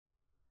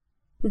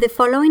The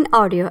following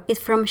audio is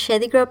from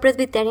Shady Grove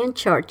Presbyterian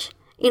Church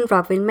in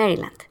Rockville,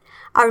 Maryland.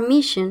 Our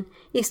mission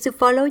is to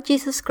follow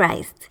Jesus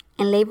Christ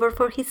and labor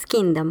for His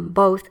kingdom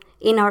both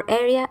in our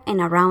area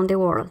and around the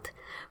world.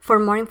 For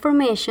more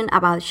information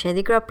about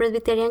Shady Grove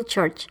Presbyterian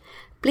Church,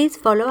 please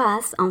follow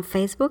us on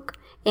Facebook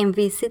and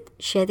visit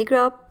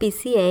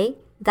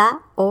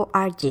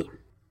shadygrovepca.org.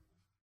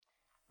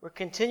 We're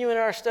continuing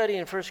our study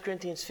in 1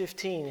 Corinthians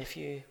 15. If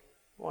you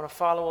want to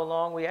follow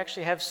along, we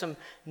actually have some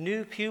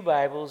new pew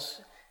Bibles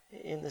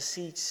in the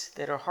seats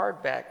that are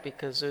hardback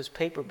because those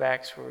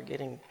paperbacks were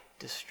getting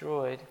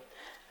destroyed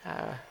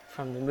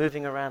from the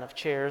moving around of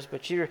chairs.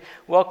 But you're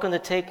welcome to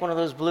take one of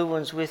those blue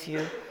ones with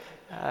you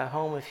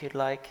home if you'd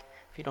like,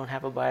 if you don't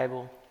have a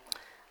Bible.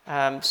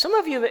 Some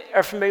of you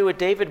are familiar with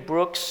David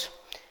Brooks.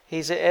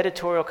 He's an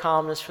editorial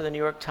columnist for the New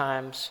York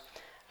Times.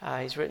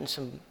 He's written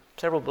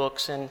several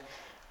books, and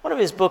one of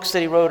his books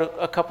that he wrote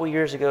a couple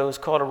years ago is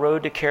called A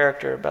Road to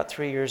Character, about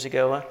 3 years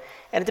ago.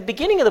 And at the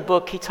beginning of the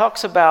book, he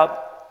talks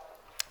about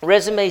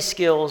resume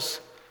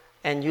skills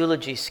and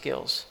eulogy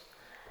skills.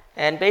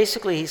 And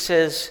basically he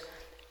says,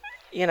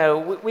 you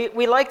know,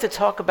 we like to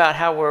talk about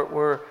how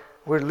we're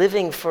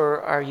living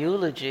for our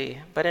eulogy,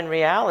 but in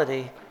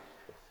reality,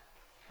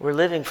 we're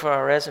living for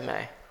our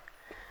resume.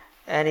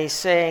 And he's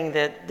saying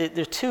that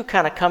the two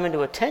kind of come into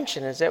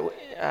attention, is that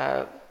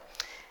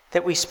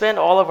we spend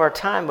all of our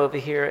time over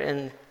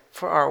here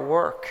for our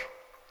work,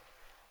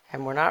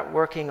 and we're not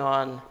working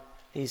on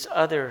these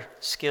other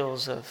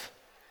skills of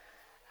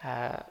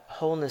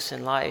wholeness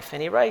in life.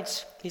 And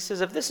he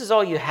says, if this is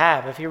all you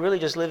have, if you're really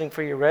just living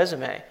for your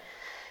resume,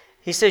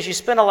 he says you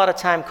spend a lot of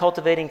time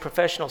cultivating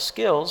professional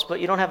skills, but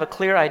you don't have a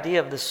clear idea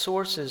of the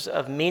sources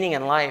of meaning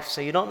in life. So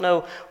you don't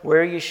know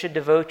where you should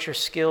devote your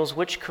skills,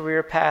 which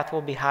career path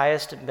will be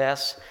highest and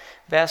best.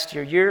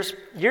 Your years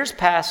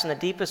pass and the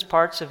deepest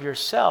parts of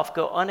yourself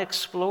go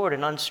unexplored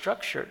and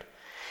unstructured.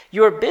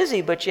 You are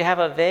busy, but you have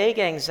a vague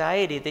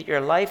anxiety that your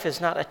life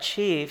has not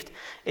achieved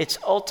its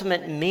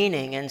ultimate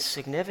meaning and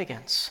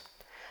significance.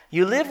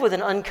 You live with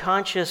an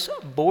unconscious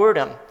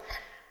boredom,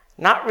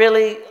 not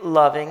really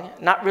loving,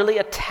 not really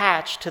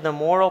attached to the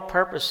moral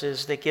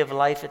purposes that give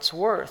life its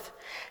worth.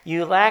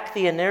 You lack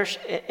the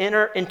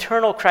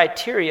internal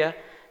criteria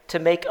to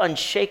make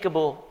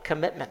unshakable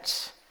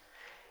commitments.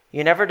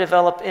 You never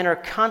develop inner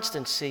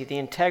constancy, the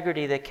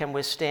integrity that can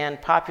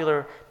withstand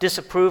popular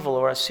disapproval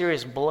or a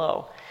serious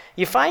blow.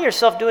 You find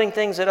yourself doing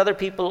things that other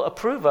people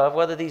approve of,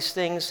 whether these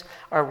things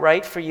are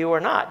right for you or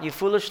not. You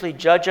foolishly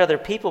judge other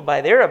people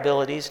by their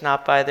abilities,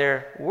 not by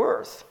their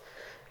worth.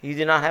 You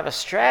do not have a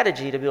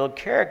strategy to build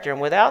character,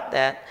 and without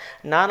that,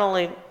 not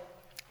only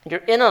your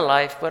inner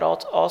life, but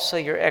also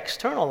your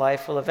external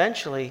life will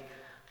eventually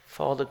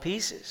fall to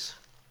pieces.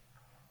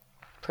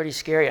 Pretty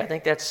scary. I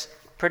think that's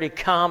pretty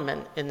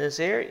common in this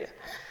area.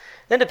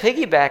 Then to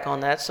piggyback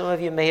on that, some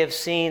of you may have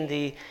seen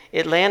the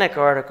Atlantic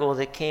article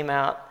that came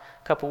out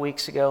a couple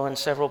weeks ago, and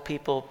several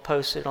people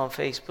posted on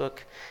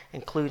Facebook,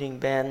 including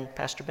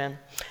Pastor Ben.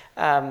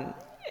 And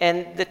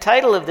the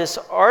title of this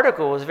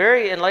article was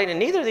very enlightening.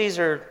 Neither of these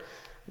are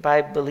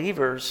by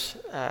believers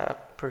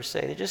per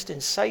se. They're just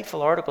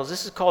insightful articles.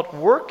 This is called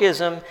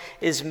 "Workism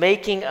is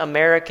Making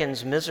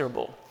Americans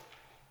Miserable."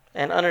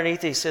 And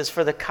underneath it says,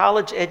 for the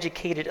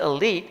college-educated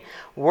elite,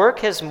 work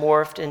has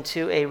morphed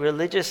into a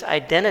religious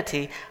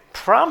identity,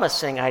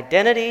 promising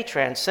identity,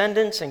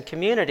 transcendence, and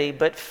community,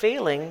 but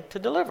failing to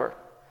deliver.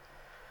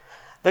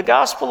 The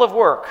gospel of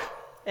work.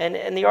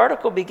 And the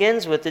article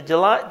begins with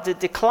the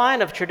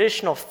decline of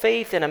traditional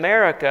faith in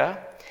America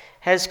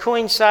has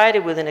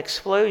coincided with an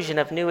explosion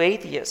of new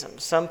atheism.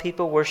 Some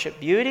people worship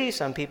beauty,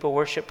 some people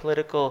worship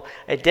political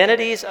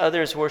identities,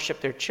 others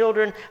worship their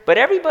children, but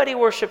everybody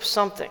worships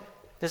something.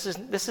 This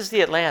is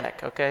the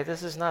Atlantic, okay?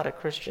 This is not a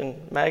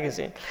Christian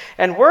magazine.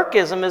 And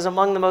workism is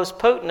among the most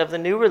potent of the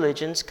new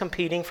religions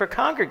competing for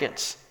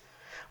congregants.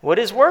 What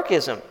is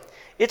workism?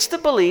 It's the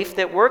belief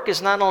that work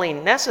is not only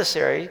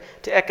necessary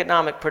to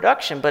economic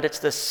production, but it's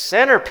the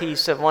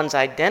centerpiece of one's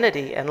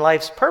identity and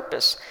life's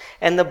purpose,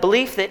 and the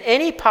belief that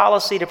any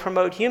policy to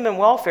promote human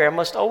welfare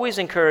must always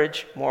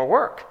encourage more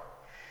work.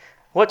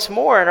 What's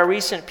more, in a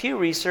recent Pew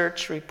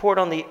Research report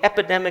on the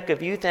epidemic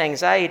of youth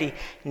anxiety,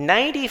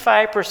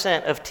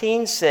 95% of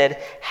teens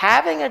said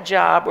having a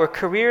job or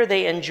career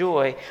they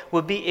enjoy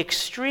would be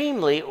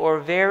extremely or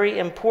very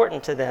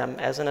important to them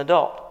as an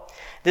adult.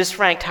 This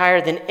ranked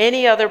higher than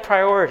any other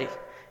priority,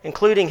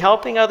 including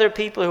helping other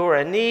people who are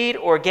in need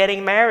or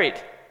getting married.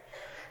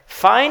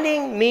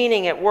 Finding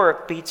meaning at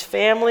work beats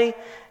family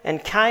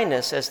and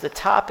kindness as the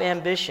top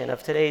ambition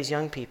of today's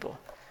young people.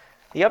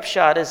 The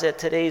upshot is that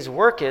today's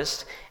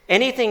workist,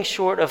 anything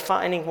short of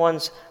finding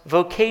one's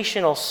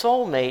vocational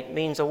soulmate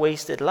means a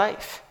wasted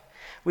life.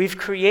 We've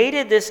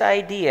created this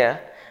idea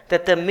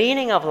that the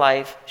meaning of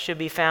life should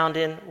be found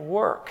in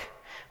work.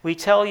 We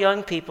tell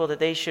young people that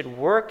they should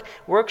work.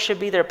 Work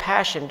should be their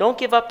passion. Don't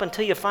give up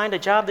until you find a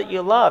job that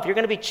you love. You're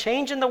going to be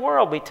changing the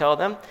world, we tell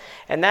them.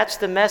 And that's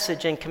the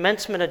message in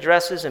commencement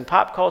addresses in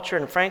pop culture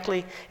and,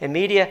 frankly, in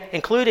media,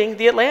 including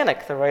The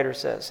Atlantic, the writer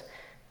says.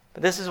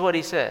 But this is what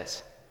he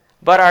says.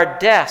 But our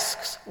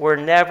desks were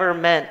never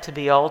meant to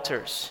be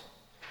altars.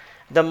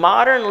 The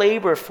modern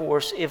labor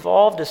force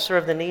evolved to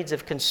serve the needs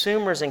of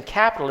consumers and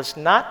capitalists,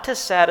 not to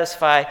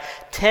satisfy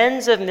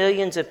tens of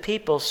millions of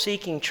people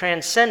seeking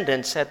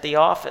transcendence at the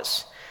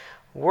office.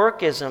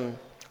 Workism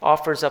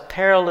offers a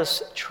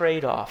perilous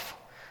trade-off.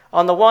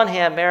 On the one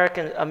hand,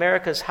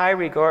 America's high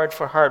regard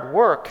for hard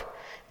work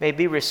may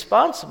be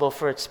responsible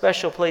for its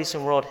special place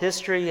in world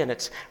history and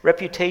its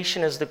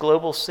reputation as the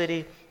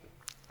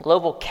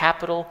global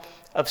capital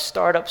of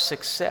startup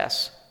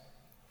success.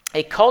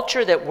 A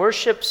culture that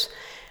worships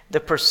the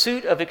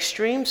pursuit of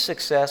extreme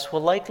success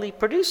will likely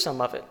produce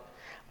some of it.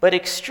 But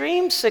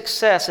extreme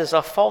success is a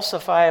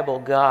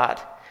falsifiable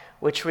God,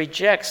 which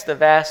rejects the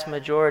vast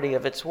majority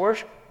of its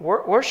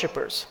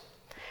worshipers.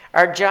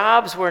 Our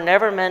jobs were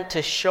never meant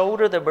to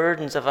shoulder the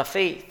burdens of a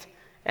faith,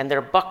 and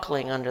they're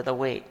buckling under the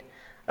weight.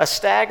 A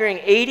staggering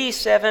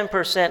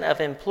 87% of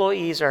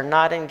employees are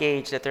not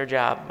engaged at their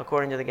job,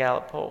 according to the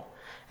Gallup poll,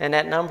 and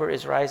that number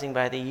is rising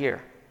by the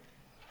year.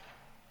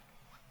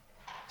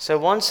 So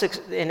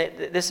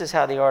this is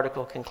how the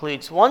article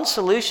concludes. One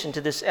solution to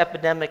this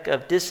epidemic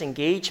of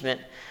disengagement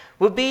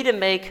would be to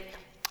make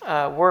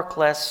work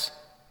less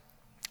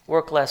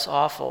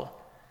awful.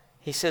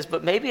 He says,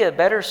 but maybe a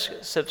better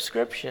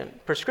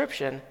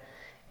prescription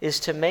is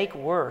to make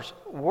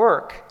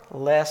work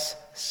less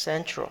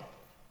central.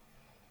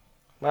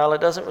 Well,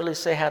 it doesn't really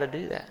say how to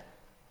do that.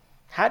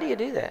 How do you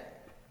do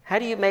that? How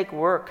do you make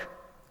work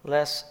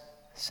less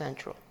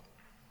central?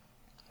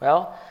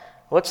 Well,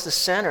 what's the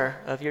center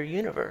of your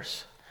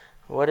universe?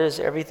 What is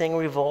everything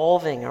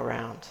revolving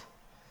around?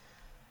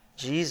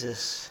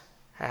 Jesus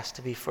has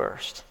to be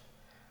first.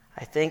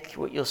 I think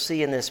what you'll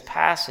see in this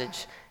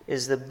passage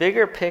is the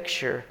bigger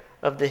picture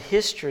of the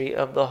history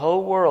of the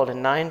whole world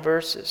in 9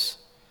 verses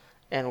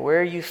and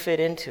where you fit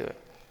into it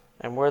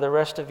and where the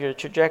rest of your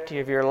trajectory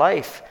of your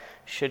life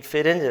should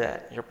fit into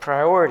that, your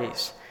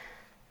priorities,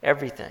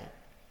 everything.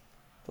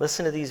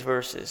 Listen to these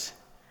verses.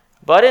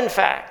 But in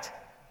fact,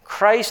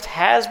 Christ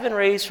has been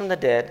raised from the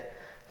dead,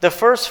 the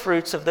first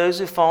fruits of those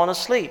who've fallen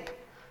asleep.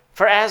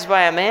 For as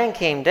by a man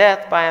came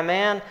death, by a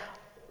man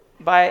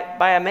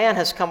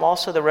has come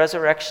also the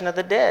resurrection of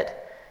the dead.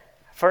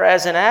 For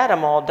as in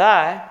Adam all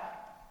die,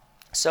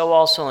 so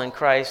also in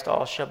Christ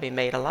all shall be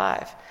made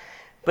alive.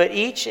 But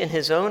each in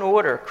his own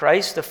order,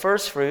 Christ the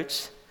first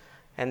fruits,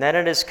 and then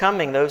at his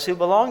coming those who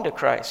belong to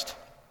Christ.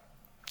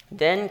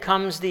 Then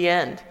comes the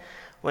end,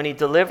 when he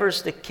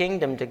delivers the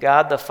kingdom to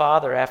God the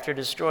Father after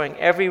destroying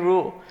every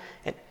rule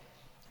and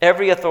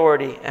every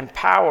authority and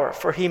power,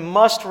 for he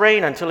must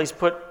reign until he's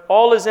put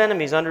all his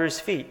enemies under his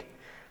feet.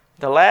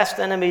 The last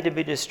enemy to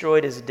be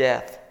destroyed is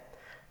death.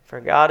 For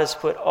God has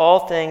put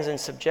all things in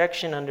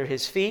subjection under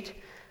his feet.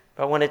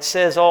 But when it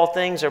says all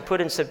things are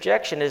put in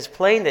subjection, it is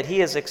plain that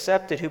he is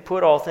accepted who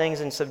put all things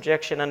in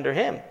subjection under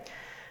him.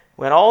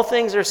 When all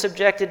things are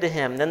subjected to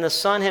him, then the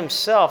Son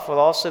himself will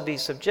also be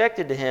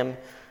subjected to him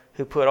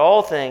who put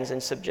all things in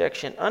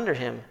subjection under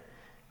him,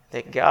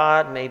 that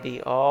God may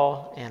be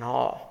all in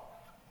all.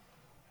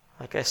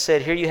 Like I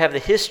said, here you have the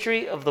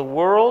history of the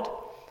world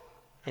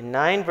in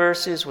 9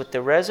 verses with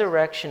the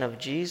resurrection of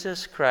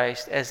Jesus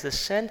Christ as the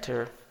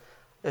center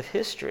of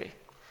history.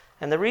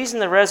 And the reason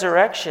the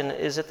resurrection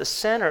is at the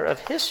center of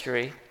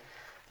history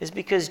is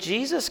because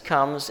Jesus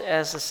comes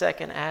as the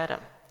second Adam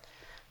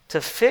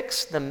to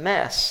fix the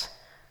mess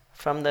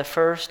from the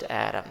first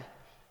Adam.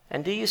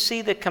 And do you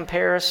see the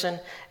comparison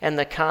and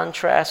the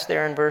contrast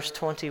there in verse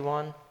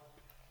 21?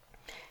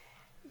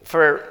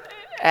 For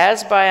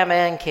as by a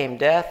man came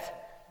death,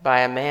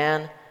 by a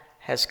man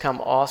has come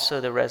also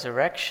the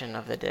resurrection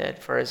of the dead.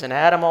 For as in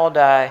Adam all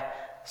die,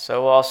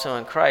 so also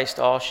in Christ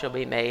all shall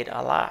be made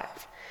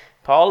alive.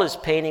 Paul is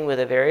painting with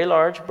a very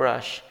large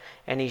brush,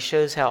 and he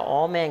shows how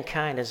all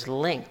mankind is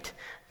linked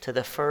to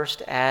the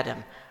first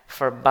Adam.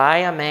 For by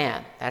a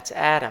man, that's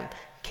Adam,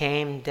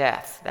 came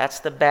death. That's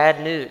the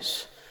bad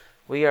news.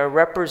 We are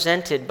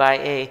represented by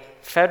a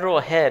federal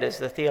head, is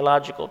the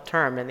theological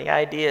term, and the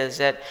idea is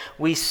that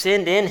we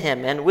sinned in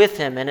him and with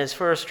him in his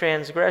first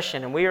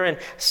transgression, and we are in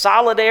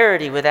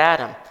solidarity with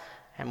Adam,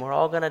 and we're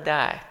all going to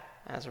die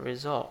as a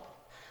result.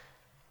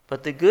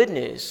 But the good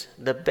news,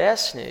 the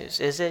best news,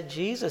 is that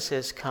Jesus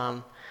has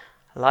come,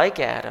 like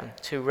Adam,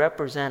 to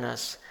represent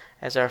us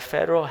as our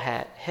federal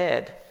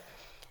head.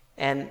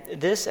 And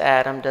this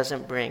Adam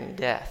doesn't bring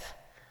death.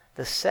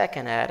 The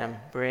second Adam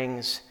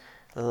brings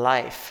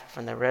life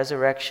from the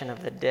resurrection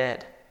of the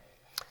dead.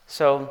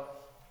 So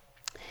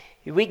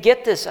we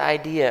get this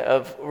idea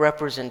of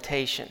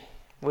representation.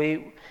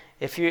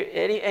 If you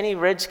any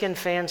Redskin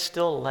fans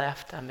still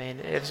left? I mean,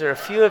 is there a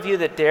few of you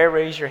that dare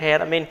raise your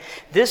hand? I mean,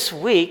 this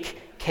week,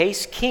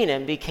 Case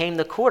Keenum became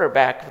the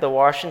quarterback of the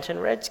Washington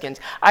Redskins.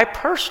 I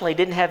personally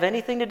didn't have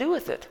anything to do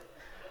with it.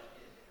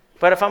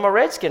 But if I'm a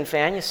Redskin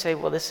fan, you say,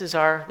 well, this is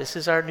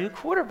our new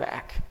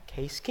quarterback,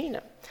 Case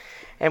Keenum.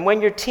 And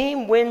when your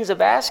team wins a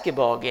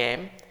basketball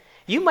game,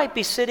 you might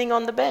be sitting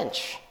on the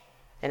bench,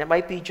 and it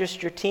might be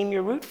just your team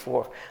you root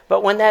for.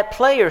 But when that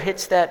player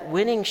hits that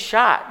winning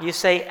shot, you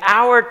say,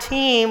 our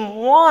team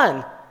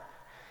won.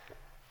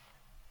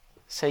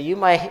 So you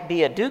might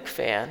be a Duke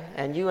fan,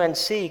 and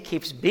UNC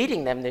keeps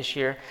beating them this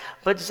year,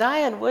 but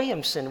Zion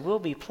Williamson will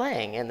be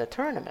playing in the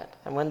tournament.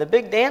 And when the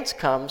big dance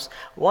comes,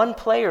 one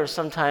player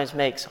sometimes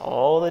makes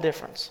all the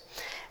difference.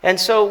 And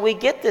so we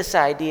get this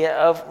idea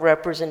of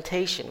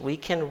representation. We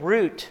can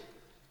root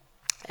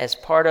as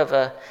part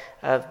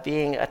of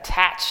being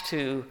attached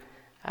to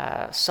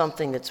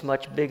something that's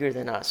much bigger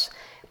than us.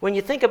 When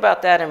you think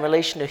about that in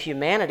relation to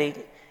humanity,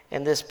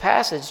 in this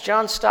passage,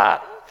 John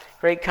Stott,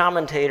 great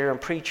commentator and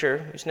preacher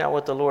who's now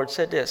with the Lord,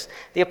 said this: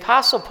 the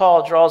Apostle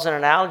Paul draws an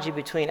analogy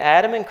between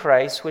Adam and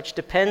Christ, which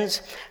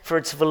depends for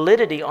its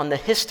validity on the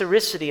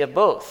historicity of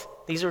both.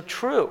 These are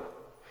true.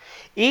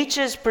 Each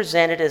is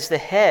presented as the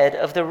head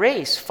of the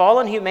race,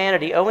 fallen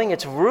humanity owing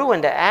its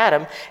ruin to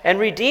Adam, and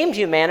redeemed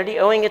humanity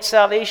owing its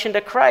salvation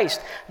to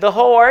Christ. The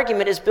whole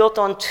argument is built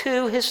on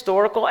two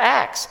historical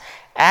acts.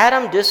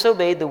 Adam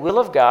disobeyed the will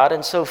of God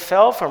and so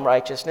fell from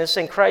righteousness,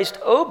 and Christ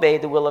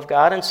obeyed the will of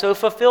God and so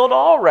fulfilled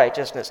all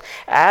righteousness.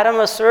 Adam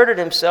asserted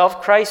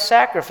himself, Christ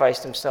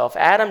sacrificed himself.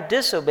 Adam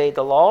disobeyed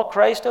the law,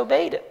 Christ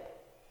obeyed it.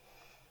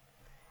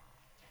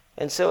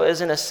 And so as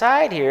an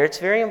aside here, it's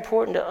very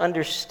important to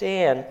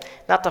understand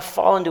not to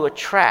fall into a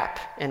trap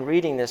in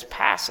reading this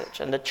passage.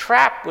 And the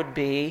trap would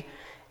be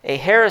a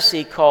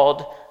heresy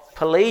called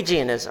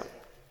Pelagianism.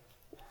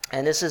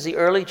 And this is the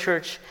early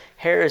church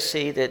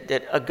heresy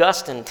that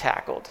Augustine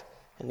tackled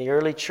in the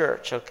early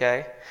church,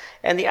 okay?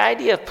 And the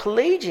idea of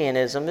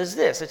Pelagianism is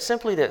this. It's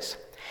simply this.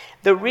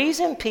 The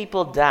reason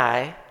people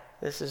die,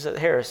 this is a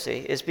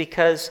heresy, is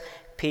because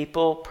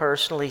people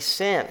personally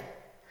sin.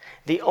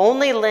 The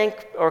only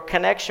link or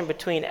connection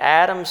between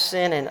Adam's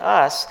sin and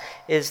us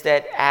is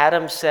that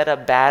Adam set a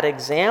bad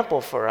example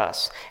for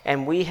us,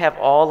 and we have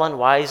all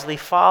unwisely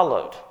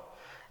followed.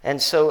 And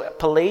so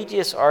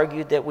Pelagius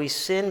argued that we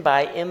sin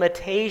by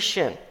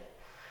imitation,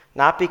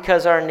 not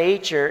because our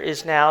nature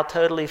is now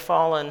totally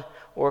fallen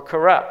or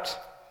corrupt.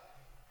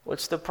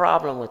 What's the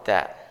problem with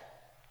that?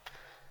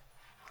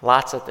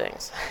 Lots of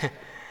things.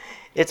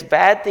 It's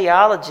bad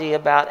theology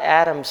about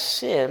Adam's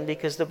sin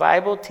because the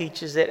Bible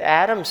teaches that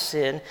Adam's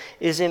sin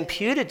is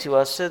imputed to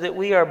us so that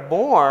we are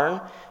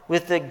born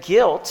with the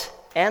guilt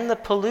and the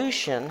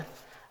pollution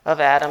of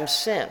Adam's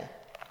sin.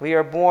 We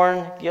are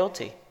born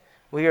guilty.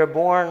 We are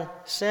born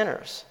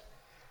sinners.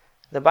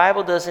 The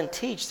Bible doesn't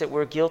teach that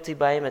we're guilty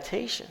by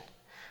imitation.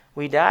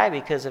 We die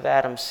because of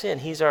Adam's sin.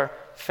 He's our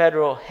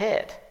federal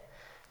head.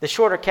 The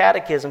Shorter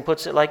Catechism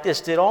puts it like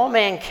this: did all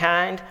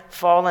mankind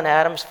fall in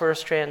Adam's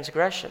first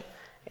transgression?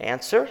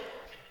 Answer: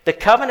 the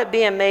covenant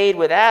being made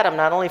with Adam,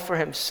 not only for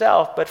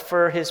himself, but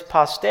for his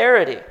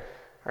posterity,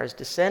 or his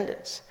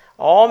descendants.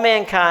 All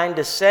mankind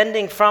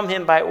descending from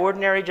him by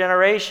ordinary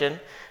generation,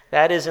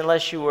 that is,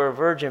 unless you were a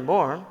virgin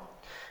born,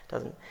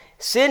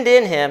 sinned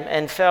in him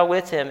and fell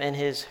with him in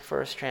his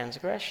first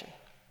transgression.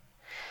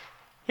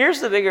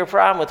 Here's the bigger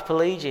problem with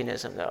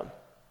Pelagianism, though.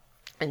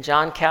 And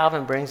John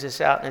Calvin brings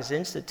this out in his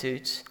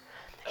Institutes,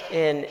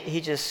 and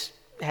he just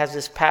has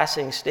this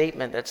passing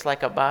statement that's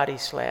like a body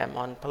slam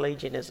on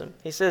Pelagianism.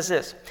 He says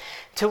this: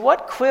 to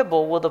what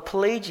quibble will the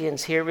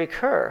Pelagians here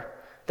recur?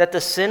 That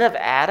the sin of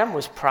Adam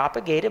was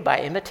propagated by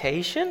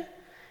imitation?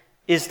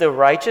 Is the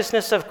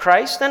righteousness of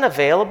Christ then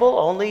available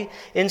only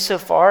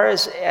insofar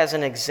as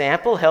an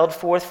example held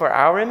forth for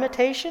our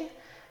imitation?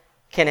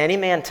 Can any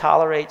man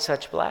tolerate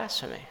such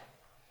blasphemy?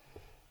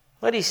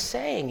 What he's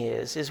saying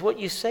is what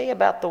you say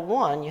about the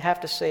one, you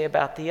have to say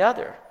about the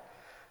other.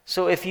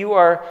 So if you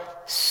are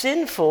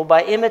sinful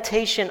by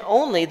imitation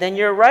only, then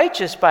you're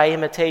righteous by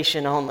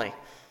imitation only.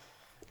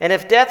 And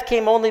if death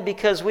came only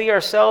because we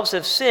ourselves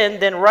have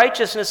sinned, then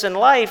righteousness and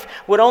life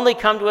would only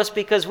come to us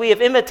because we have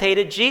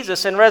imitated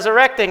Jesus in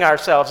resurrecting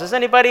ourselves. Is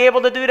anybody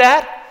able to do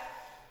that?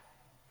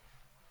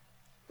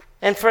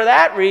 And for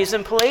that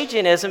reason,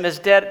 Pelagianism is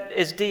dead,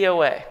 is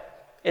DOA.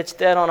 It's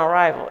dead on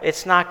arrival.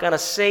 It's not going to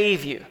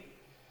save you.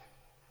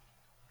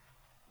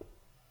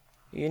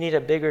 You need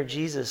a bigger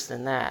Jesus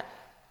than that.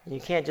 You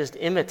can't just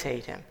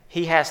imitate him.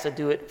 He has to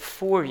do it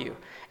for you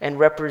and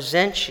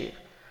represent you.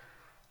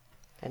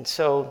 And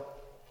so,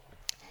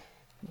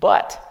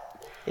 but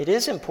it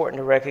is important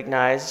to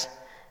recognize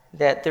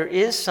that there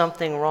is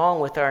something wrong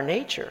with our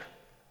nature.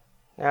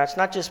 Now, it's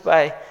not just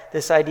by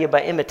this idea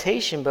by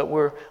imitation, but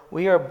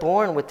we are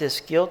born with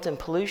this guilt and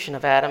pollution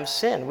of Adam's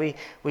sin. We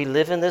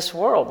live in this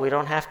world. We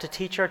don't have to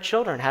teach our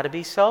children how to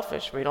be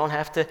selfish. We don't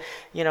have to,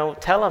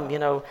 tell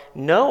them,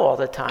 no all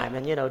the time.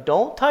 And,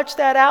 don't touch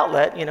that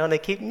outlet, and they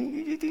keep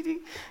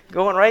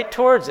going right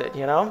towards it,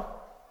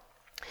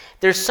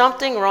 There's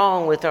something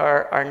wrong with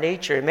our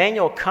nature.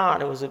 Immanuel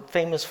Kant, who was a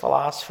famous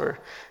philosopher,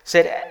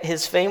 said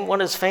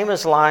one of his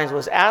famous lines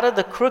was, "Out of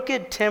the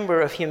crooked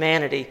timber of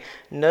humanity,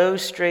 no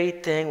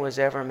straight thing was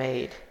ever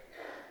made."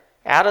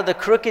 Out of the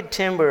crooked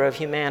timber of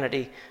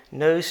humanity,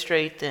 no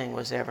straight thing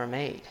was ever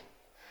made.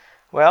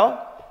 Well,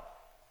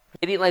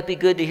 maybe it might be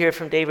good to hear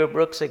from David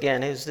Brooks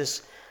again. Is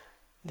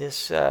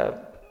this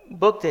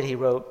book that he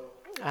wrote?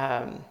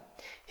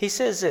 He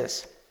says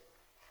this.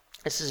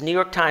 This is New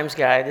York Times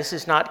guy. This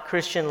is not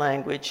Christian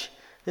language.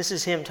 This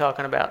is him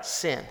talking about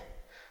sin.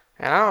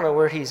 And I don't know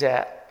where he's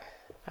at,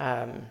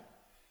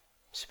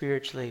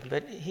 spiritually,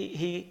 but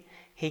he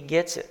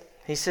gets it.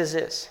 He says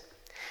this: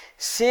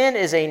 sin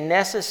is a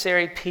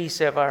necessary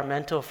piece of our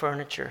mental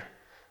furniture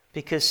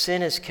because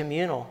sin is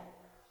communal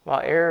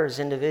while error is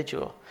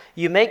individual.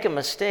 You make a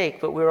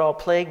mistake, but we're all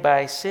plagued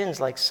by sins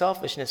like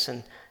selfishness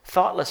and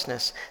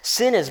thoughtlessness.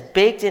 Sin is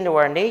baked into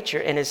our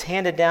nature and is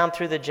handed down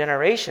through the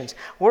generations.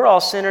 We're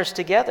all sinners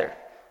together.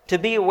 To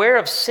be aware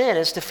of sin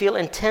is to feel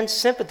intense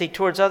sympathy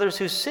towards others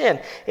who sin.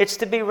 It's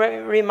to be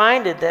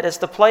reminded that as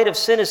the plight of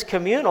sin is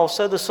communal,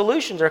 so the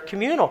solutions are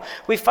communal.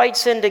 We fight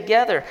sin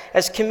together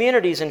as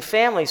communities and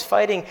families,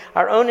 fighting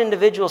our own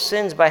individual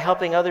sins by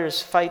helping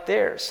others fight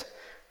theirs.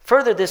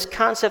 Further, this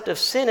concept of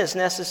sin is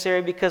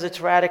necessary because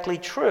it's radically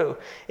true.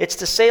 It's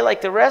to say,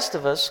 like the rest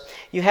of us,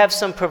 you have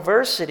some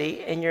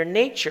perversity in your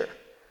nature.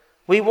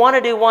 We want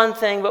to do one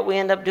thing, but we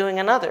end up doing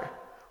another.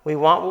 We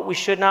want what we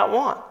should not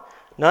want.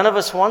 None of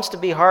us wants to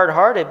be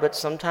hard-hearted, but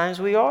sometimes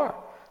we are.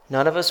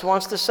 None of us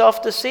wants to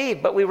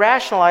self-deceive, but we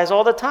rationalize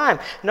all the time.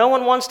 No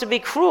one wants to be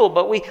cruel,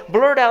 but we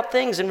blurt out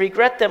things and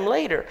regret them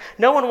later.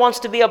 No one wants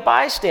to be a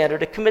bystander,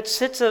 to commit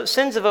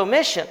sins of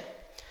omission.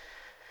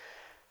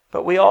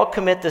 But we all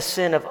commit the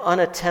sin of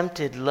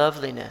unattempted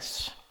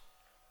loveliness.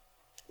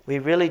 We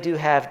really do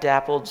have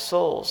dappled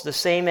souls. The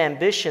same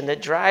ambition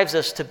that drives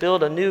us to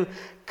build a new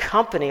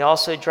company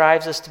also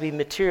drives us to be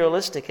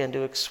materialistic and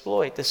to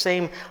exploit. The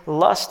same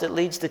lust that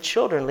leads to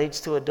children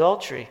leads to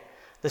adultery.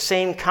 The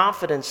same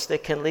confidence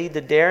that can lead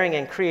to daring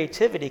and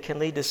creativity can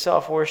lead to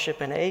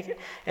self-worship and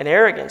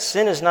arrogance.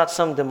 Sin is not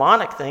some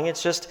demonic thing.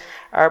 It's just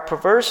our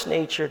perverse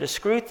nature to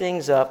screw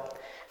things up,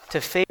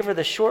 to favor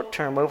the short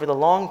term over the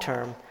long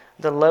term,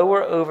 the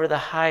lower over the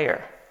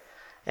higher.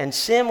 And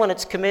sin, when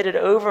it's committed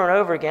over and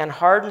over again,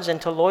 hardens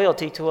into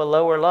loyalty to a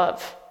lower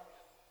love.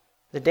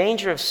 The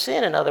danger of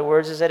sin, in other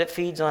words, is that it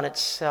feeds on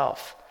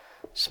itself.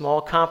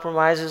 Small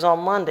compromises on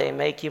Monday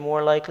make you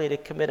more likely to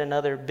commit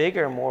another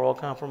bigger moral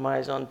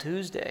compromise on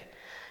Tuesday.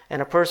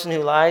 And a person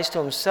who lies to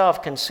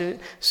himself can soon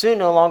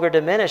no longer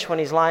diminish when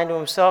he's lying to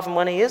himself and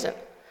when he isn't.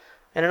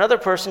 And another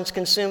person's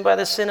consumed by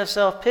the sin of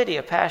self-pity,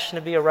 a passion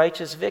to be a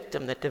righteous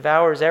victim that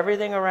devours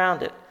everything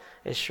around it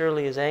as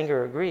surely as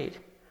anger or greed.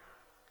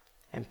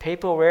 And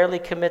people rarely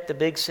commit the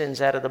big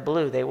sins out of the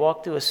blue. They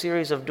walk through a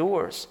series of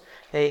doors.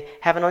 They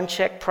have an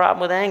unchecked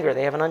problem with anger.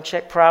 They have an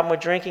unchecked problem with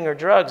drinking or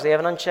drugs. They have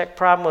an unchecked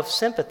problem with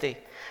sympathy.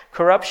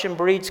 Corruption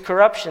breeds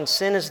corruption.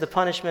 Sin is the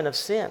punishment of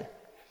sin.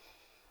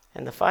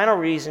 And the final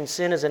reason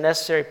sin is a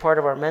necessary part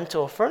of our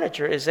mental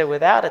furniture is that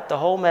without it, the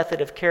whole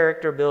method of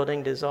character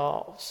building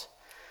dissolves.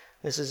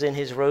 This is in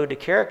his Road to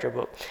Character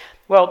book.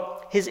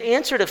 Well, his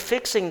answer to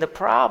fixing the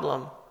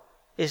problem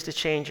is to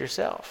change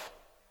yourself,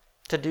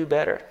 to do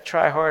better,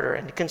 try harder,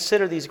 and to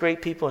consider these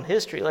great people in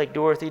history like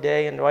Dorothy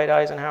Day and Dwight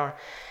Eisenhower.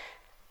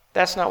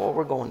 That's not what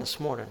we're going this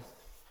morning.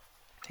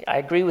 I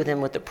agree with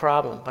him with the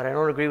problem, but I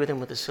don't agree with him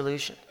with the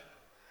solution.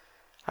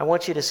 I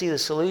want you to see the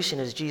solution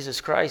as Jesus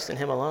Christ and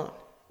him alone.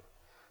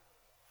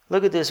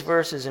 Look at these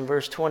verses in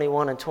verse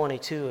 21 and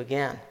 22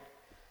 again.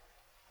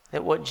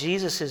 That what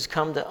Jesus has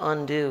come to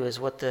undo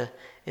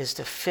is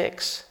to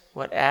fix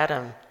what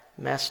Adam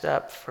messed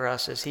up for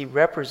us as he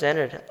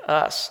represented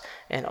us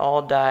and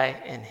all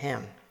die in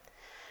him.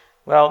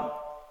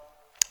 Well,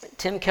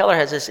 Tim Keller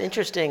has this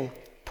interesting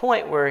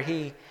point where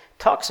he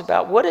talks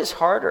about what is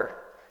harder,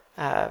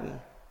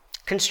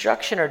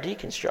 construction or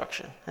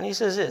deconstruction. And he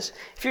says this: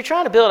 if you're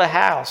trying to build a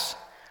house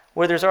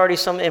where there's already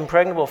some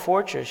impregnable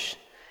fortress,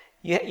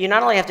 you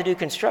not only have to do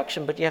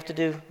construction, but you have to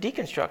do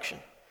deconstruction.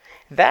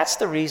 That's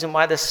the reason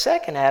why the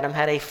second Adam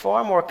had a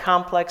far more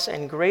complex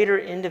and greater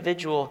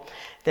individual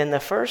than the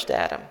first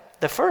Adam.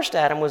 The first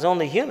Adam was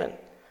only human.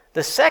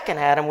 The second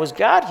Adam was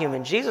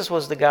God-human. Jesus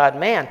was the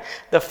God-man.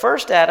 The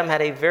first Adam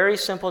had a very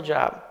simple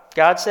job.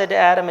 God said to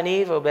Adam and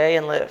Eve, obey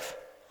and live.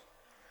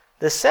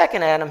 The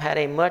second Adam had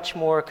a much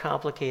more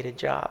complicated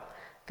job.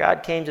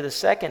 God came to the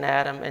second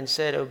Adam and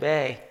said,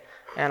 obey,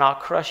 and I'll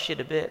crush you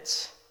to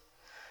bits.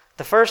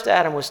 The first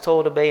Adam was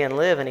told obey and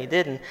live, and he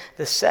didn't.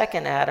 The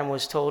second Adam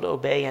was told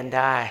obey and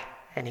die,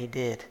 and he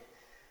did.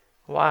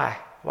 Why?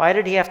 Why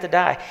did he have to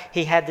die?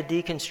 He had to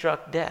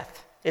deconstruct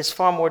death. It's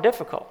far more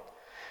difficult.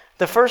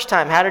 The first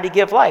time, how did he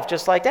give life?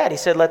 Just like that. He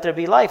said, let there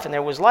be life, and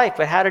there was life.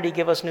 But how did he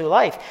give us new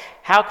life?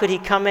 How could he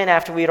come in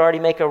after we had already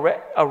made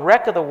a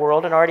wreck of the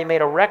world and already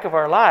made a wreck of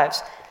our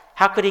lives?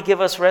 How could he give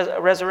us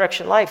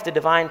resurrection life, the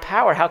divine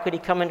power? How could he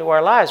come into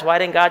our lives? Why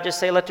didn't God just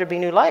say, let there be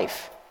new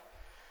life?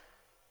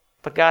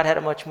 But God had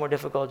a much more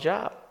difficult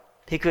job.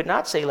 He could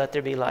not say, let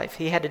there be life.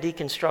 He had to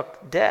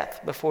deconstruct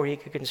death before he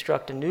could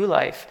construct a new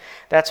life.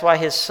 That's why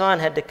his son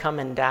had to come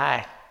and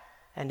die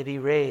and to be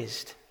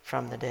raised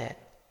from the dead.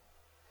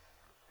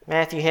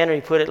 Matthew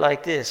Henry put it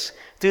like this: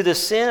 through the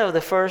sin of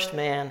the first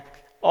man,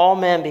 all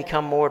men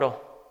become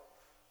mortal.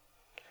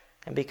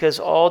 And because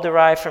all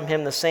derive from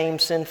him the same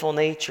sinful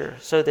nature,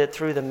 so that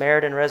through the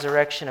merit and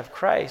resurrection of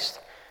Christ,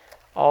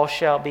 all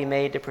shall be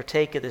made to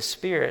partake of the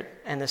Spirit,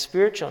 and the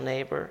spiritual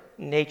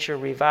nature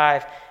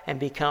revive and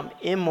become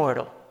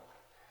immortal.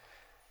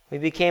 We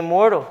became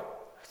mortal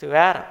through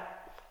Adam.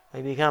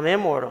 We become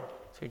immortal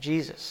through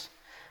Jesus.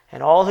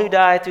 And all who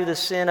die through the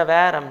sin of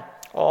Adam,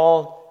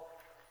 all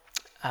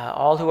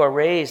who are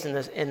raised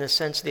in the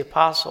sense of the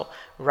apostle,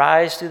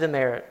 rise through the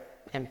merit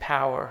and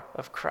power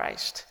of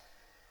Christ.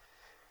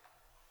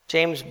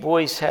 James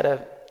Boyce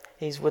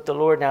he's with the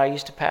Lord now. He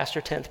used to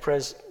pastor 10th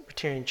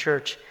Presbyterian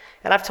Church.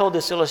 And I've told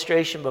this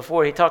illustration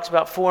before. He talks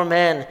about 4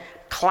 men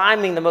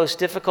climbing the most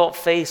difficult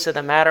face of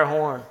the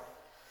Matterhorn.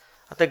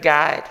 The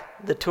guide,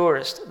 the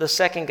tourist, the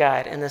second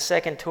guide, and the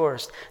second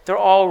tourist. They're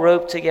all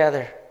roped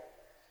together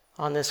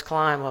on this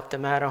climb up the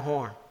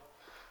Matterhorn.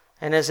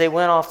 And as they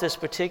went off this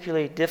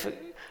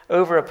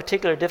over a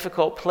particular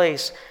difficult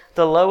place,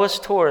 the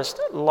lowest tourist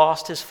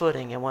lost his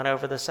footing and went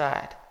over the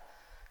side.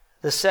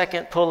 The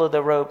second pull of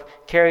the rope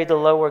carried the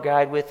lower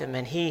guide with him,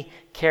 and he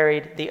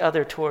carried the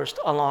other tourist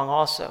along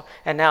also.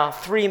 And now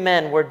 3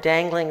 men were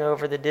dangling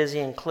over the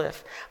dizzying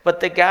cliff. But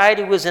the guide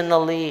who was in the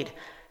lead,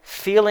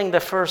 feeling the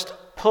first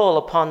pull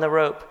upon the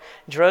rope,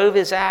 drove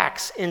his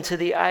axe into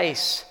the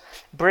ice,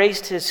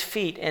 braced his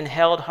feet, and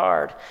held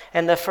hard.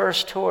 And the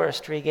first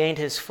tourist regained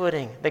his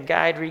footing. The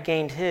guide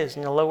regained his,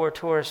 and the lower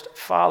tourist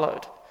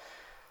followed.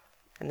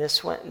 And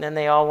then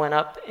they all went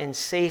up in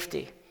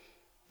safety.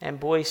 And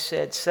Boyce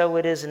said, so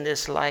it is in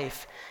this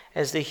life.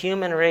 As the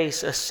human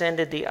race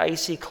ascended the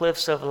icy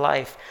cliffs of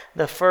life,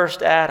 the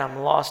first Adam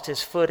lost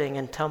his footing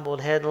and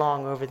tumbled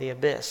headlong over the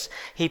abyss.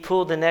 He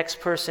pulled the next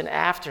person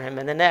after him,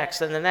 and the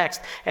next,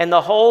 and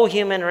the whole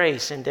human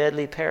race in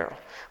deadly peril.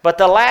 But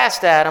the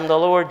last Adam, the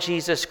Lord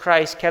Jesus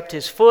Christ, kept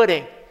his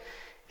footing.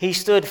 He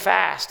stood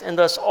fast, and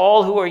thus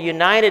all who are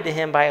united to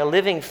him by a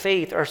living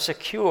faith are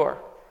secure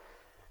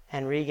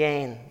and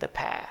regain the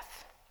path.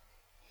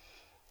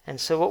 And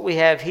so what we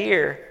have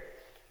here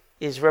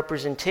is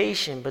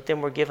representation, but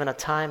then we're given a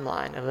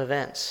timeline of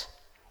events.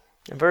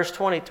 In verse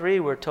 23,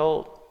 we're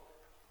told,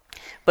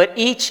 but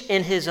each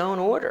in his own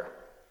order.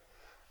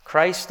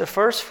 Christ the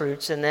first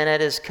fruits, and then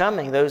at his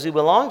coming, those who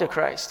belong to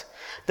Christ.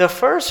 The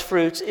first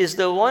fruits is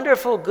the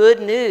wonderful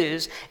good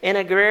news in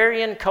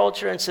agrarian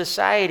culture and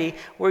society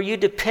where you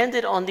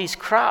depended on these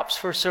crops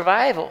for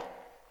survival.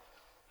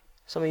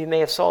 Some of you may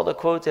have saw the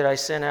quote that I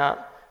sent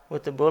out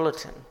with the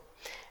bulletin.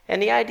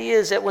 And the idea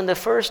is that when the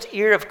first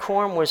ear of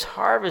corn was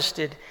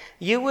harvested,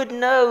 you would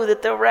know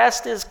that the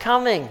rest is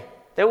coming.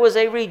 There was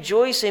a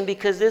rejoicing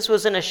because this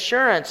was an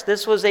assurance.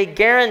 This was a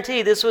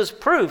guarantee. This was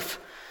proof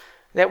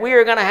that we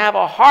are going to have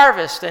a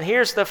harvest. And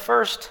here's the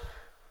first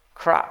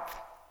crop.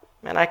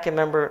 And I can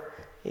remember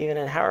even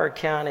in Howard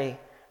County,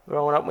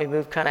 growing up, we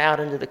moved kind of out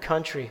into the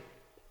country.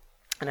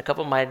 And a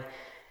couple of my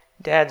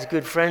dad's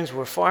good friends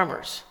were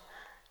farmers.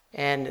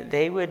 And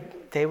they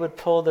would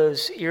pull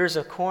those ears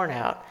of corn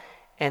out.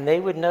 And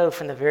they would know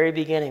from the very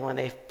beginning when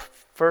they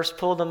first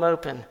pulled them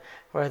open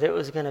whether it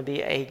was going to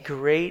be a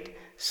great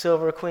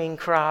Silver Queen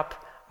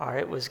crop or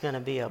it was going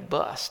to be a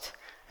bust.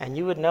 And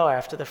you would know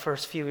after the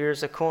first few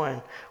ears of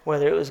corn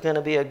whether it was going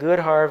to be a good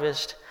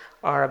harvest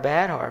or a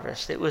bad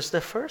harvest. It was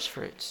the first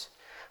fruits.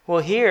 Well,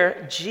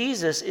 here,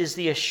 Jesus is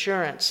the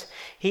assurance.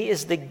 He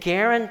is the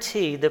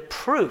guarantee, the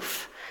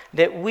proof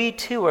that we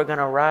too are going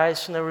to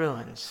rise from the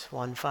ruins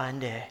one fine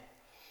day.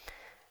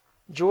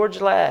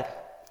 George Ladd,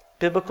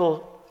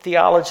 biblical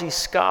theology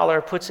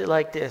scholar, puts it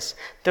like this: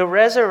 the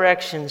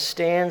resurrection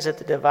stands at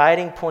the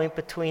dividing point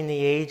between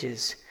the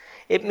ages.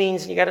 It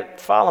means, you got to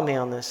follow me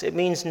on this, it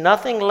means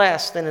nothing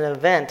less than an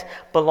event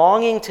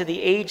belonging to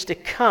the age to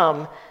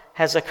come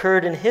has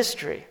occurred in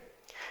history.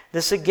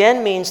 This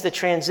again means the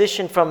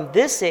transition from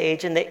this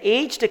age and the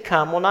age to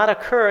come will not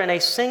occur in a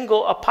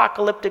single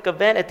apocalyptic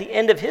event at the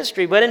end of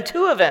history, but in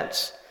 2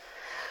 events.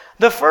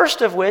 The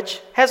first of which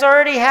has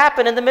already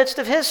happened in the midst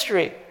of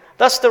history.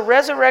 Thus, the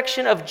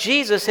resurrection of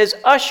Jesus has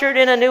ushered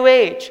in a new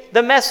age,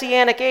 the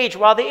Messianic age,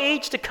 while the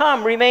age to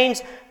come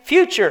remains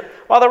future,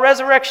 while the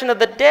resurrection of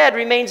the dead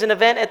remains an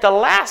event at the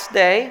last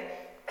day.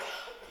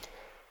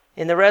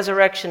 In the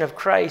resurrection of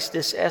Christ,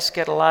 this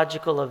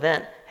eschatological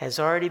event has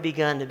already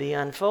begun to be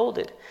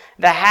unfolded.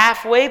 The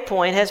halfway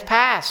point has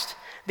passed.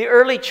 The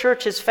early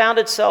church has found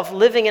itself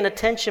living in a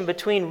tension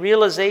between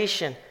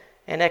realization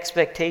and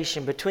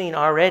expectation, between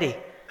already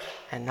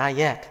and not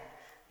yet.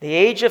 The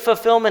age of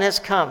fulfillment has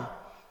come.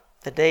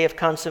 The day of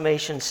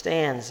consummation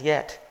stands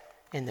yet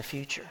in the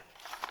future.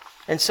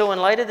 And so in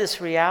light of this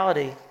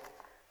reality,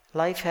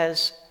 life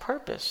has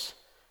purpose.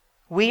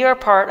 We are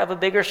part of a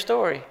bigger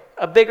story,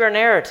 a bigger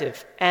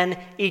narrative, an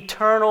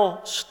eternal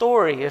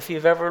story, if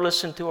you've ever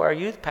listened to our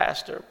youth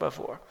pastor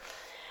before.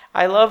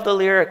 I love the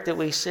lyric that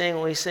we sing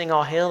when we sing,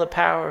 "All hail the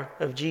power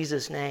of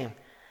Jesus' name."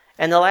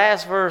 And the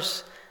last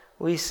verse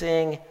we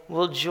sing,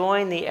 "We'll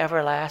join the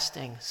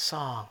everlasting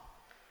song,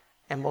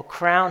 and we'll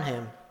crown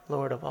him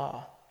Lord of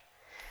all."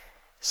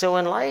 So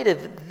in light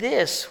of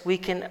this, we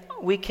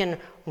can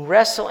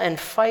wrestle and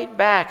fight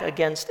back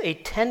against a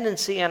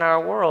tendency in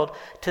our world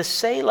to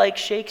say, like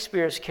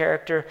Shakespeare's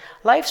character,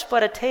 life's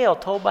but a tale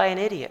told by an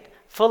idiot,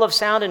 full of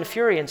sound and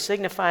fury and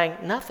signifying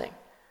nothing.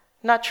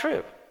 Not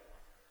true.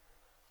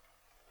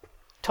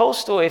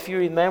 Tolstoy, if you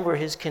remember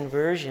his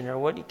conversion or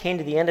what he came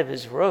to the end of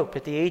his rope,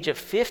 at the age of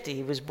 50,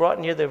 he was brought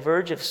near the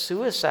verge of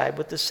suicide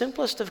with the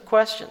simplest of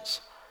questions.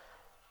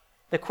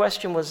 The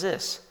question was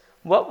this: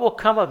 What will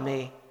come of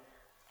me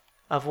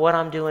of what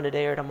I'm doing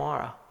today or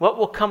tomorrow? What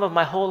will come of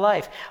my whole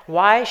life?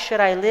 Why should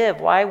I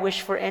live? Why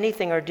wish for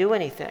anything or do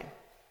anything?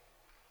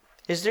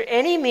 Is there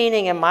any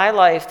meaning in my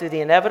life through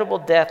the inevitable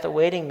death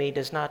awaiting me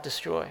does not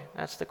destroy?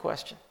 That's the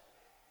question.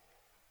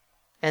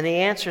 And the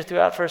answer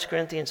throughout 1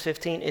 Corinthians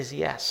 15 is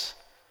yes.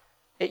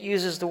 It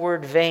uses the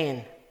word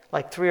vain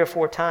like 3 or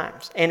 4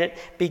 times. And it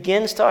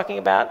begins talking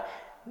about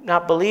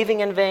not believing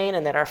in vain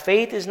and that our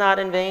faith is not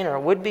in vain or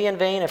would be in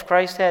vain if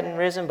Christ hadn't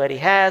risen, but he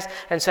has.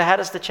 And so how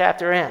does the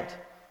chapter end?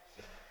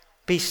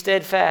 Be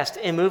steadfast,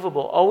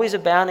 immovable, always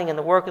abounding in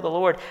the work of the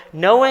Lord,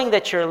 knowing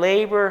that your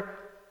labor,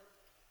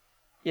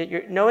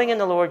 knowing in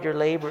the Lord your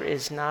labor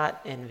is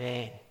not in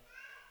vain.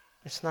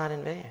 It's not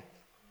in vain.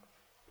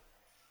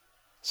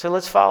 So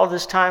let's follow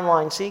this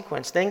timeline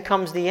sequence. Then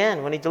comes the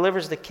end, when he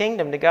delivers the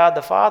kingdom to God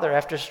the Father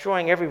after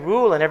destroying every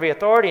rule and every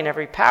authority and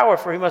every power,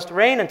 for he must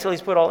reign until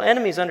he's put all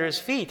enemies under his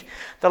feet.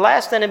 The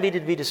last enemy to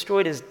be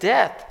destroyed is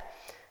death,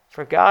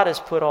 for God has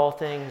put all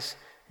things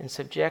in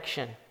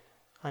subjection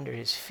under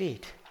his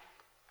feet.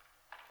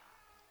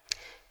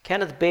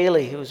 Kenneth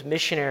Bailey, who was a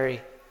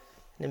missionary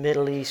in the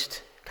Middle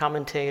East,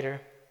 commentator,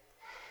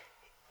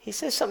 he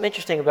says something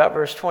interesting about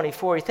verse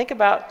 24. You think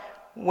about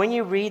when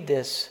you read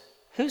this,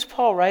 who's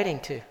Paul writing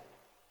to?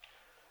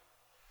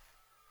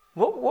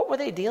 What were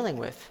they dealing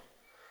with?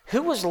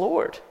 Who was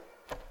Lord?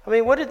 I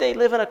mean, what did they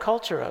live in a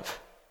culture of?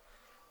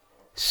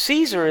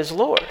 Caesar is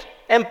Lord.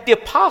 And the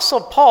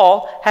Apostle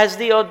Paul has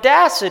the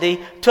audacity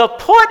to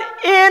put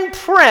in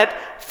print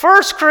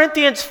 1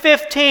 Corinthians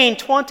 15,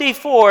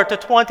 24 to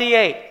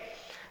 28.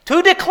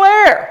 To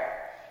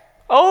declare,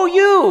 oh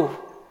you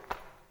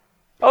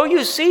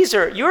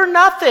Caesar, you're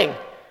nothing.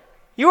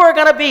 You are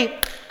going to be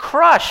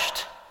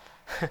crushed.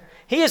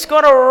 He is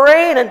going to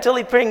reign until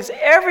he brings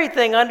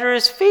everything under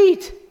his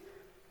feet.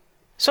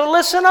 So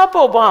listen up,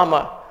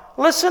 Obama.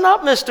 Listen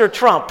up, Mr.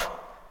 Trump.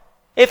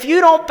 If you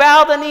don't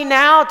bow the knee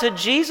now to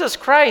Jesus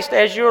Christ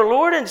as your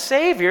Lord and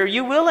Savior,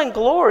 you will in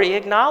glory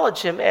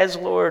acknowledge him as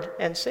Lord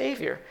and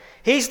Savior.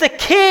 He's the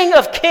King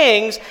of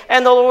kings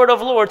and the Lord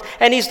of lords,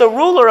 and he's the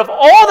ruler of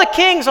all the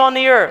kings on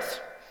the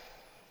earth.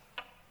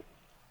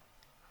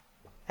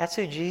 That's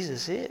who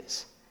Jesus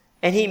is.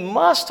 And he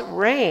must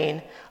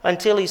reign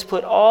until he's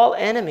put all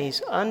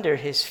enemies under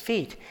his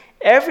feet.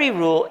 Every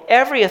rule,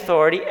 every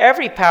authority,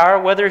 every power,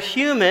 whether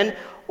human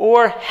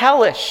or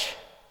hellish.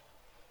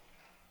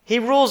 He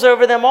rules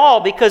over them all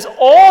because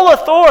all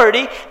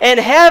authority in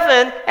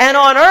heaven and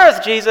on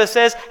earth, Jesus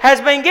says, has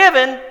been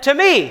given to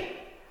me.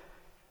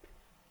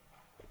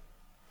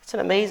 It's an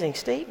amazing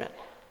statement.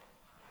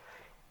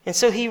 And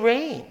so he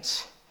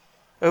reigns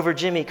over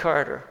Jimmy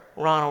Carter,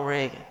 Ronald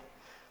Reagan,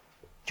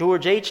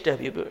 George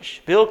H.W. Bush,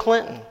 Bill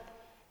Clinton,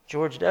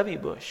 George W.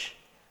 Bush,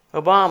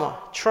 Obama,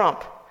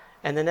 Trump,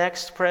 and the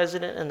next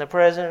president and the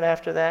president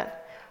after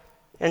that.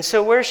 And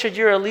so where should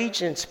your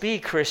allegiance be,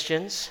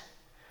 Christians?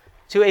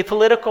 To a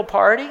political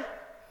party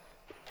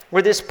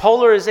where this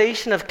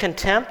polarization of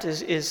contempt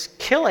is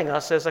killing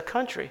us as a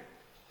country,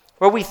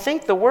 where we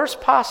think the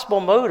worst possible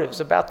motives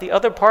about the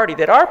other party,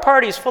 that our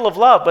party is full of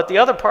love, but the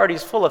other party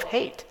is full of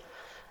hate.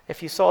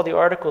 If you saw the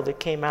article that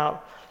came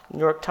out, New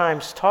York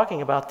Times,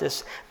 talking about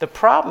this, the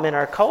problem in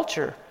our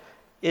culture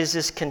is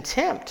this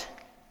contempt.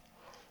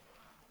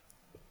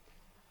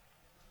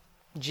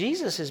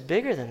 Jesus is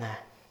bigger than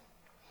that.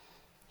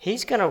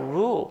 He's going to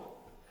rule.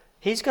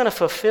 He's going to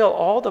fulfill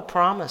all the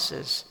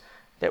promises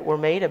that were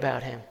made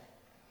about him.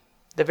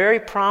 The very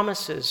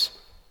promises,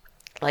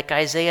 like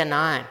Isaiah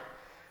 9,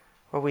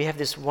 where we have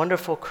this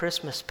wonderful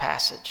Christmas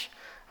passage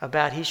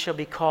about he shall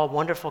be called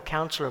Wonderful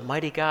Counselor,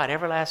 Mighty God,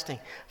 Everlasting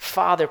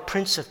Father,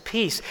 Prince of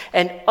Peace.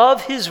 And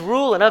of his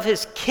rule and of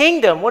his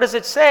kingdom, what does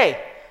it say?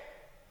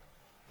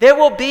 There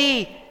will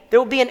be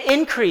an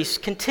increase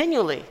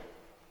continually.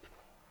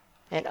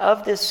 And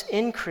of this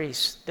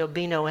increase, there'll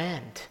be no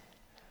end.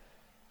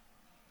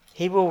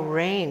 He will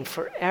reign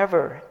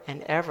forever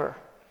and ever.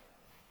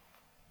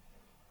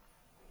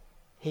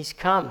 He's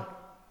come.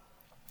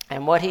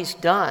 And what he's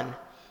done,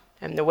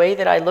 and the way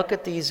that I look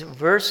at these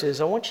verses,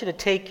 I want you to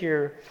take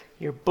your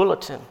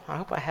bulletin. I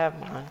hope I have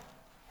mine,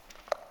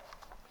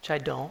 which I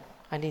don't.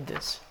 I need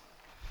this.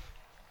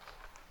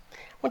 I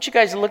want you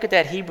guys to look at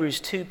that Hebrews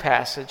 2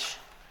 passage.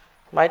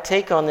 My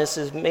take on this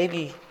is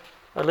maybe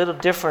a little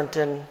different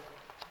than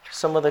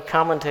some of the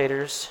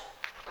commentators,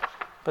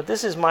 but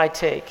this is my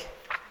take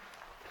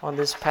on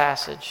this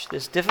passage,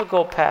 this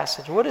difficult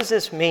passage. What does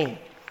this mean?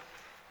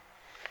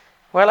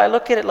 Well, I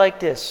look at it like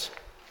this.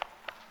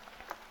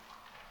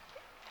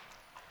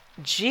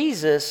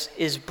 Jesus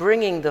is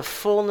bringing the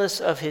fullness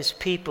of his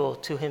people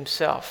to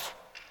himself.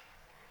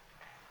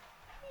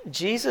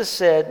 Jesus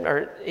said,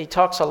 or he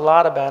talks a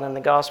lot about in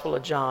the Gospel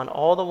of John,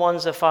 all the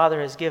ones the Father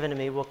has given to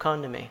me will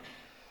come to me.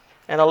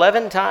 And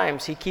 11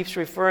 times he keeps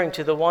referring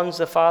to the ones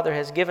the Father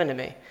has given to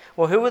me.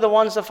 Well, who are the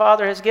ones the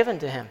Father has given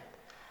to him?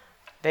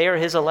 They are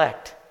his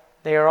elect.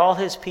 They are all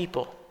his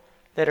people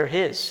that are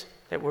his,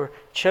 that were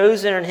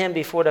chosen in him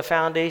before the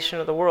foundation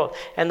of the world.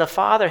 And the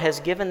Father has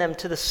given them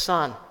to the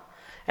Son.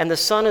 And the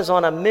Son is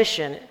on a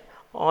mission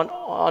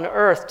on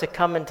earth to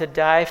come and to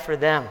die for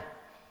them,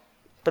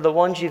 for the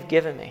ones you've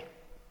given me.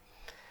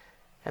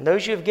 And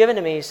those you've given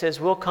to me, he says,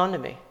 will come to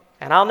me.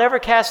 And I'll never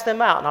cast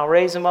them out, and I'll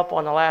raise them up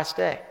on the last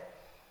day.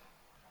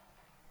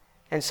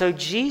 And so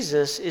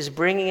Jesus is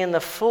bringing in the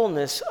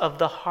fullness of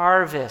the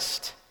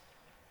harvest,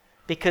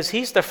 because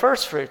he's the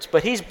first fruits,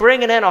 but he's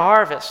bringing in a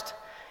harvest.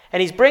 And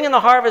he's bringing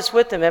the harvest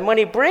with him. And when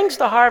he brings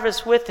the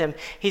harvest with him,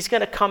 he's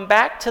going to come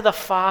back to the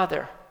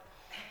Father.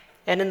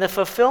 And in the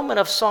fulfillment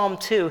of Psalm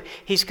 2,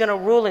 he's going to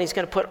rule and he's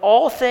going to put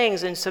all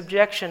things in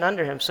subjection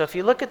under him. So if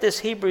you look at this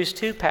Hebrews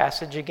 2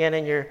 passage again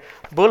in your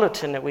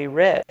bulletin that we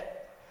read,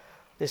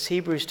 this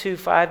Hebrews 2,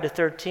 5 to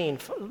 13,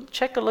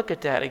 check a look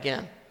at that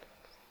again.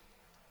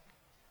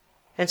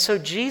 And so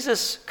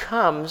Jesus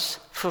comes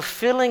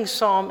fulfilling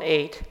Psalm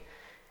 8,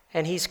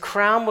 and he's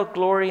crowned with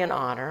glory and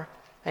honor,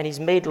 and he's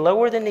made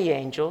lower than the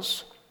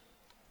angels.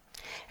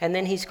 And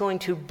then he's going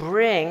to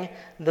bring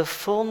the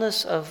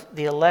fullness of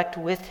the elect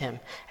with him.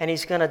 And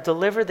he's going to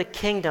deliver the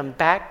kingdom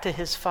back to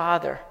his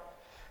Father.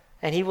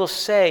 And he will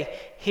say,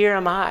 here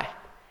am I,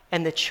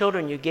 and the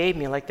children you gave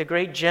me, like the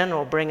great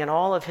general bringing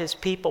all of his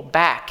people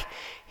back.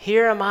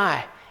 Here am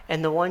I,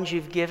 and the ones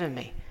you've given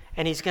me.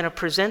 And he's going to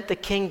present the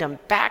kingdom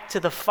back to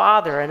the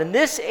Father. And in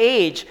this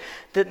age,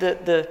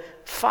 the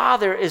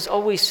Father is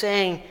always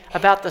saying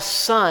about the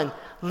Son,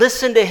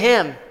 listen to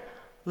him.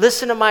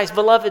 Listen to my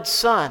beloved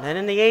Son. And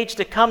in the age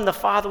to come, the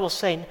Father will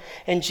say,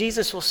 and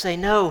Jesus will say,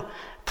 no,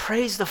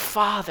 praise the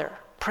Father.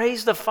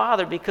 Praise the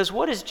Father, because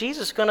what is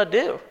Jesus going to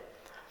do?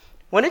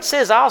 When it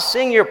says, I'll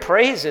sing your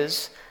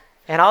praises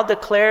and I'll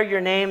declare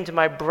your name to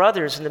my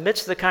brothers in the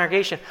midst of the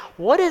congregation,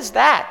 what is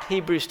that,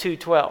 Hebrews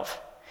 2:12?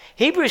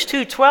 Hebrews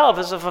 2:12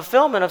 is a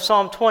fulfillment of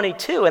Psalm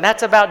 22, and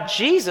that's about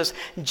Jesus.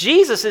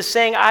 Jesus is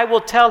saying, I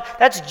will tell,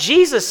 that's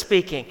Jesus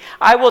speaking,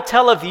 I will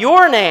tell of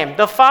your name,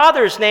 the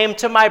Father's name,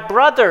 to my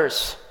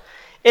brothers.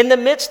 In the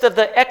midst of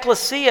the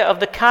ecclesia,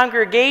 of the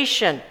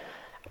congregation,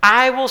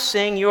 I will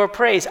sing your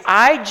praise.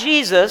 I,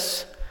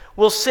 Jesus,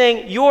 will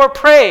sing your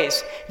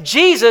praise.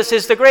 Jesus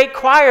is the great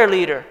choir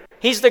leader.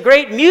 He's the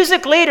great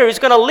music leader who's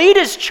going to lead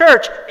his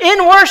church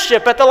in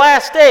worship at the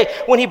last day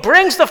when he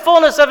brings the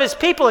fullness of his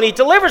people and he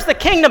delivers the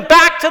kingdom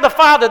back to the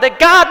Father, that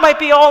God might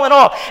be all in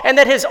all, and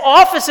that his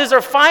offices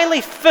are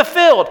finally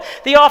fulfilled.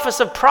 The office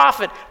of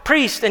prophet,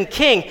 priest, and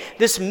king,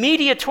 this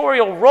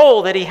mediatorial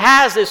role that he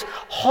has, this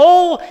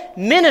whole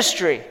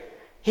ministry.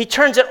 He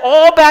turns it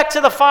all back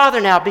to the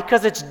Father now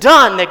because it's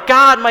done, that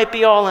God might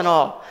be all in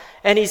all.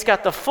 And he's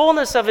got the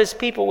fullness of his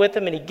people with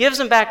him, and he gives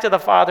them back to the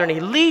Father, and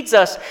he leads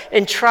us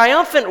in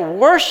triumphant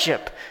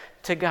worship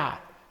to God.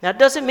 Now, it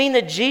doesn't mean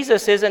that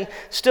Jesus isn't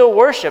still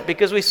worship,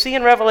 because we see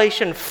in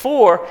Revelation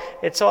 4,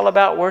 it's all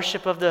about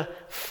worship of the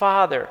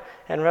Father,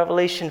 and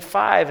Revelation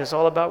 5 is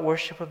all about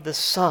worship of the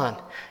Son.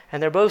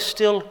 And they're both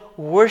still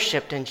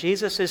worshiped, and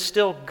Jesus is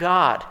still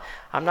God.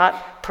 I'm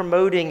not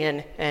promoting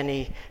an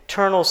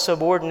eternal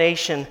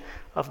subordination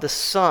of the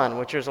Son,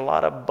 which there's a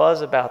lot of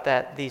buzz about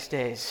that these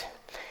days.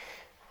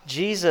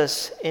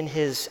 Jesus, in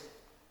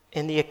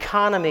the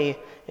economy,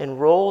 in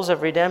roles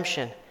of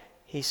redemption,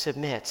 he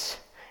submits.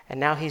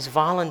 And now he's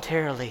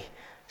voluntarily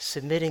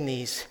submitting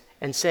these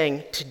and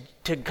saying,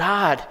 to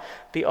God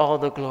be all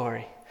the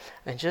glory.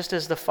 And just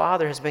as the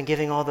Father has been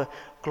giving all the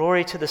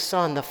glory to the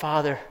Son,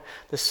 the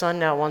Son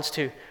now wants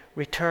to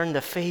return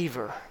the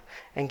favor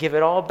and give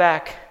it all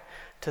back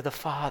to the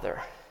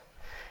Father.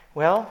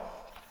 Well,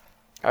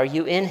 are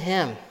you in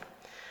him?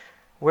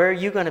 Where are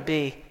you going to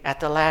be at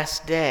the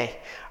last day?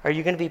 Are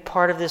you going to be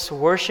part of this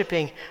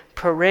worshiping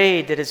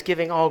parade that is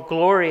giving all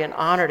glory and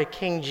honor to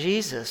King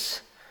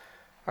Jesus?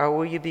 Or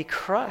will you be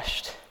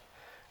crushed?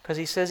 Because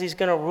he says he's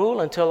going to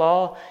rule until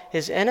all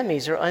his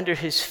enemies are under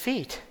his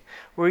feet.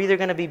 We're either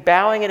going to be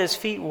bowing at his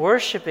feet,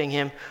 worshiping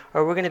him,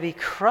 or we're going to be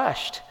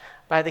crushed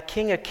by the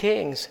King of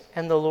Kings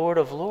and the Lord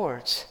of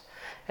Lords.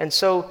 And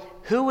so,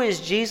 who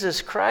is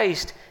Jesus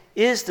Christ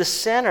is the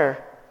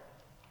center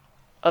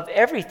of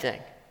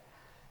everything.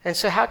 And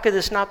so how could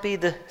this not be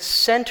the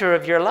center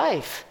of your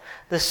life,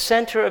 the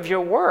center of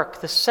your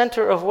work, the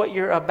center of what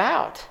you're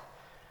about?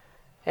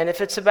 And if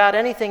it's about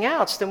anything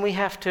else, then we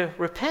have to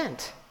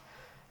repent.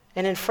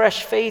 And in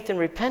fresh faith and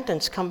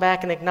repentance, come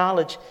back and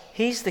acknowledge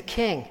he's the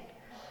King.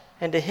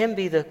 And to him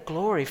be the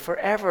glory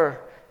forever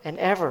and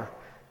ever.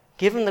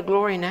 Give him the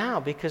glory now,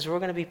 because we're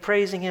going to be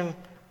praising him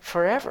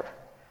forever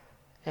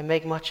and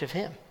make much of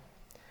him.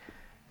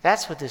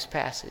 That's what this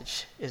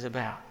passage is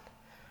about.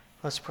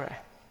 Let's pray.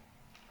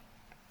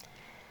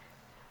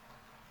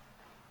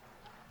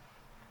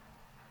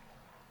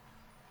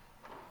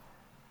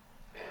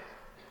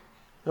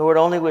 Lord,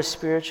 only with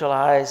spiritual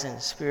eyes and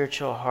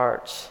spiritual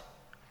hearts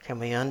can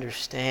we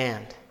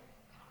understand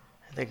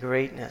the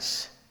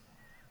greatness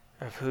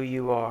of who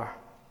you are.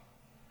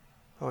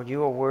 Lord,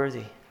 you are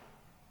worthy.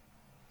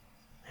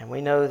 And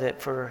we know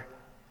that for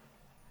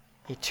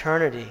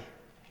eternity,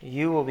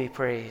 you will be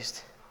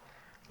praised.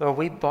 Lord,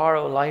 we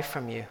borrow life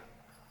from you.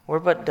 We're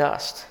but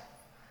dust.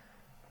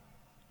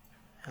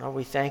 And Lord,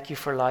 we thank you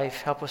for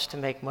life. Help us to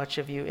make much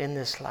of you in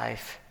this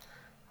life,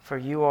 for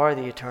you are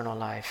the eternal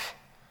life.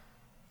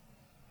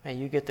 May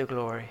you get the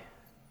glory.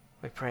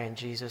 We pray in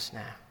Jesus'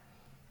 name.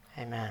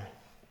 Amen.